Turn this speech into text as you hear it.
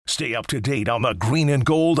Stay up to date on the Green and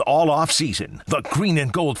Gold all off season. The Green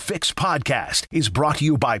and Gold Fix podcast is brought to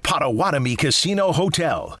you by Potawatomi Casino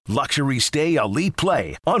Hotel. Luxury stay, elite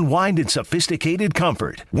play, unwind in sophisticated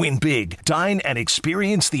comfort. Win big, dine, and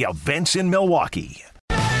experience the events in Milwaukee.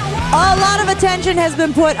 A lot of attention has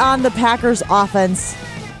been put on the Packers offense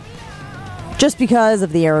just because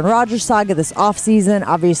of the Aaron Rodgers saga this offseason.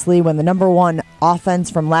 Obviously, when the number one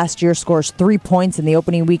offense from last year scores 3 points in the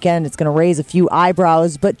opening weekend, it's going to raise a few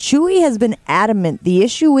eyebrows. But Chewy has been adamant the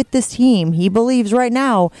issue with this team, he believes right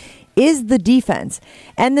now, is the defense.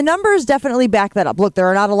 And the numbers definitely back that up. Look, there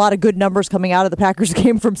are not a lot of good numbers coming out of the Packers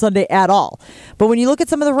game from Sunday at all. But when you look at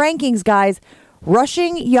some of the rankings, guys,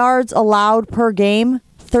 rushing yards allowed per game,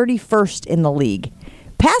 31st in the league.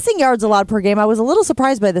 Passing yards allowed per game, I was a little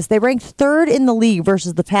surprised by this. They ranked third in the league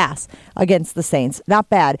versus the pass against the Saints.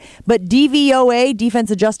 Not bad. But DVOA,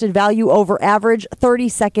 defense adjusted value over average,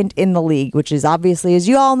 32nd in the league, which is obviously, as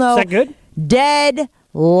you all know, is that good? Dead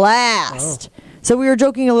last. Oh. So we were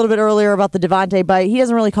joking a little bit earlier about the Devontae bite. He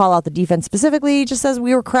doesn't really call out the defense specifically. He just says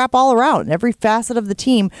we were crap all around. Every facet of the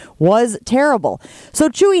team was terrible. So,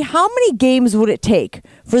 Chewy, how many games would it take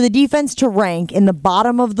for the defense to rank in the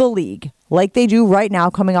bottom of the league, like they do right now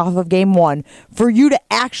coming off of game one, for you to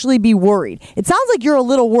actually be worried? It sounds like you're a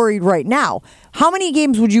little worried right now. How many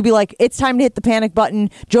games would you be like, it's time to hit the panic button,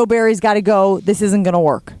 Joe Barry's got to go, this isn't going to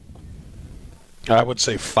work? I would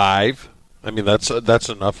say 5. I mean, that's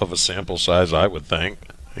enough of a sample size, I would think.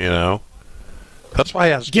 You know, that's why I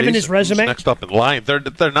asked given Jason, his resume, who's next up in line.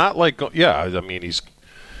 They're not like, yeah. I mean,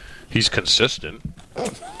 he's consistent.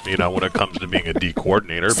 You know, when it comes to being a D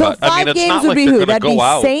coordinator. So but 5 I mean, it's games not would like be they're who? going to That'd go be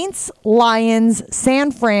out. Saints, Lions, San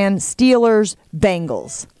Fran, Steelers,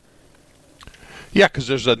 Bengals. Yeah, because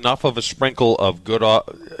there's enough of a sprinkle of good,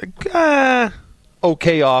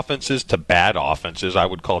 okay offenses to bad offenses. I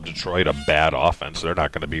would call Detroit a bad offense. They're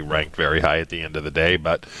not going to be ranked very high at the end of the day,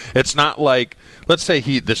 but it's not like, let's say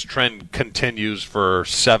this trend continues for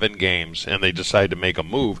 7 games and they decide to make a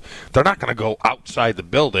move. They're not going to go outside the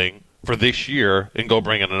building for this year and go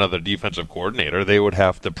bring in another defensive coordinator. They would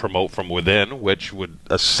have to promote from within, which would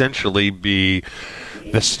essentially be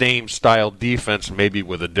the same style defense, maybe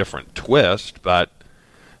with a different twist. But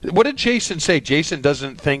what did Jason say? Jason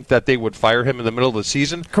doesn't think that they would fire him in the middle of the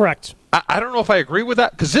season? Correct. I don't know if I agree with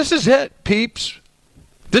that, because this is it, peeps.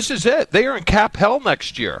 This is it. They are in cap hell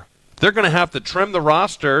next year. They're going to have to trim the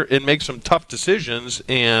roster and make some tough decisions,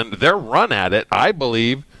 and their run at it, I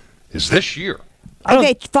believe, is this year.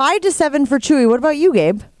 Okay, 5-7 for Chewy. What about you,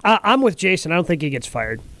 Gabe? I'm with Jason. I don't think he gets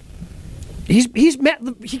fired. He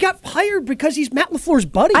got fired because he's Matt LaFleur's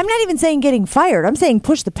buddy. I'm not even saying getting fired. I'm saying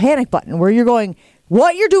push the panic button where you're going,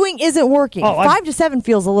 what you're doing isn't working. 5-7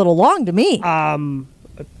 feels a little long to me.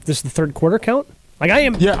 This is the third quarter count? Like I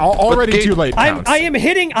am. Yeah, already too late. I am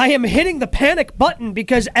hitting the panic button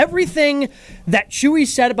because everything that Chewy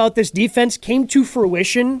said about this defense came to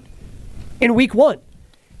fruition in week 1.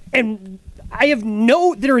 And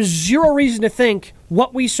there is zero reason to think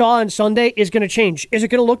what we saw on Sunday is going to change. Is it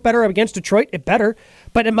going to look better against Detroit? It better.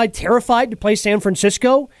 But am I terrified to play San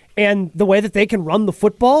Francisco and the way that they can run the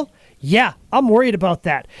football? Yeah, I'm worried about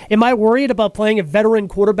that. Am I worried about playing a veteran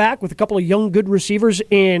quarterback with a couple of young, good receivers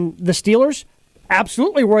in the Steelers?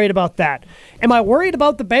 Absolutely worried about that. Am I worried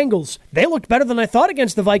about the Bengals? They looked better than I thought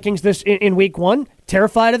against the Vikings in week 1.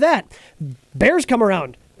 Terrified of that. Bears come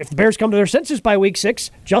around. If the Bears come to their senses by week 6,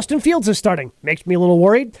 Justin Fields is starting. Makes me a little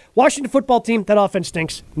worried. Washington football team, that offense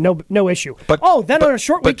stinks. No issue. On a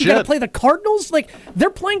short week, you got to play the Cardinals? Like, they're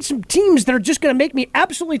playing some teams that are just going to make me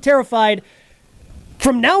absolutely terrified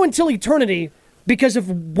from now until eternity because of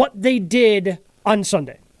what they did on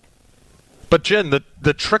Sunday. But, Jen,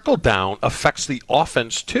 the trickle-down affects the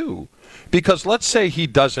offense, too. Because let's say he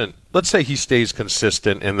stays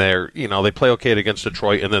consistent and they play okay against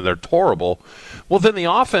Detroit and then they're horrible. Well, then the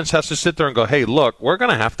offense has to sit there and go, hey, look, we're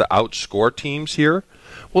going to have to outscore teams here.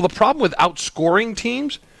 Well, the problem with outscoring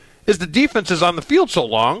teams is the defense is on the field so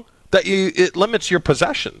long that it limits your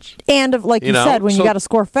possessions. And like you said, when you got to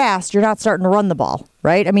score fast, you're not starting to run the ball,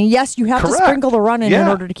 right? I mean, yes, you have to sprinkle the run in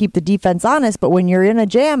order to keep the defense honest, but when you're in a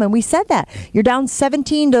jam, and we said that, you're down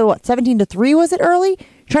 17 to 3, was it early?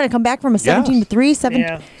 Trying to come back from a 17 to 3,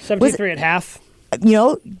 17-3 at half. It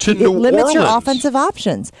limits your offensive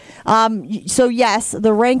options. So, yes, the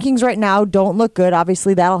rankings right now don't look good.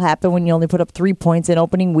 Obviously, that'll happen when you only put up 3 points in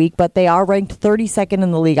opening week, but they are ranked 32nd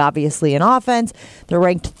in the league, obviously, in offense. They're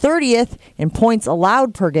ranked 30th in points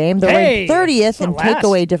allowed per game. They're ranked 30th in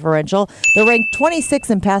takeaway differential. They're ranked 26th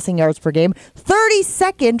in passing yards per game,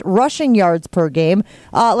 32nd rushing yards per game.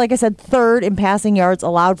 Like I said, 3rd in passing yards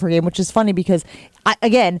allowed per game, which is funny because,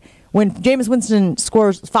 again, when Jameis Winston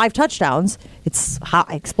scores 5 touchdowns,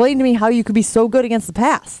 explain to me how you could be so good against the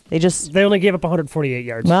pass. They only gave up 148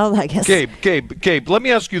 yards. Well, I guess. Gabe, let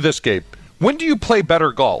me ask you this, Gabe. When do you play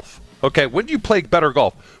better golf? Okay, when do you play better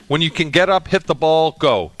golf? When you can get up, hit the ball,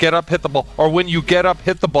 go. Get up, hit the ball. Or when you get up,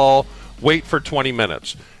 hit the ball, wait for 20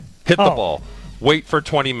 minutes. Hit the ball. Wait for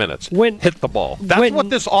 20 minutes. Hit the ball. That's what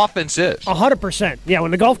this offense is. 100%. Yeah, when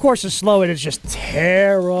the golf course is slow, it is just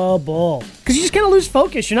terrible. Because you just kind of lose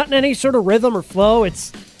focus. You're not in any sort of rhythm or flow.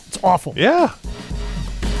 It's awful. Yeah.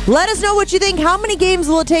 Let us know what you think. How many games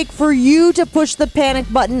will it take for you to push the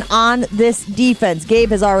panic button on this defense? Gabe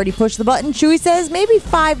has already pushed the button. Chewy says maybe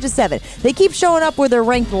 5 to 7. They keep showing up where they're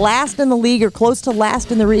ranked last in the league or close to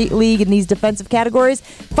last in the league in these defensive categories.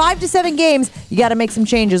 5 to 7 games, you got to make some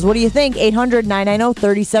changes. What do you think?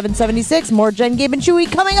 800-990-3776. More Jen, Gabe, and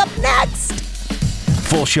Chewy coming up next.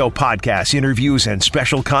 Full show podcasts, interviews, and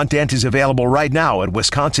special content is available right now at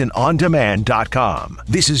WisconsinOnDemand.com.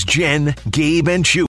 This is Jen, Gabe, and Chewy.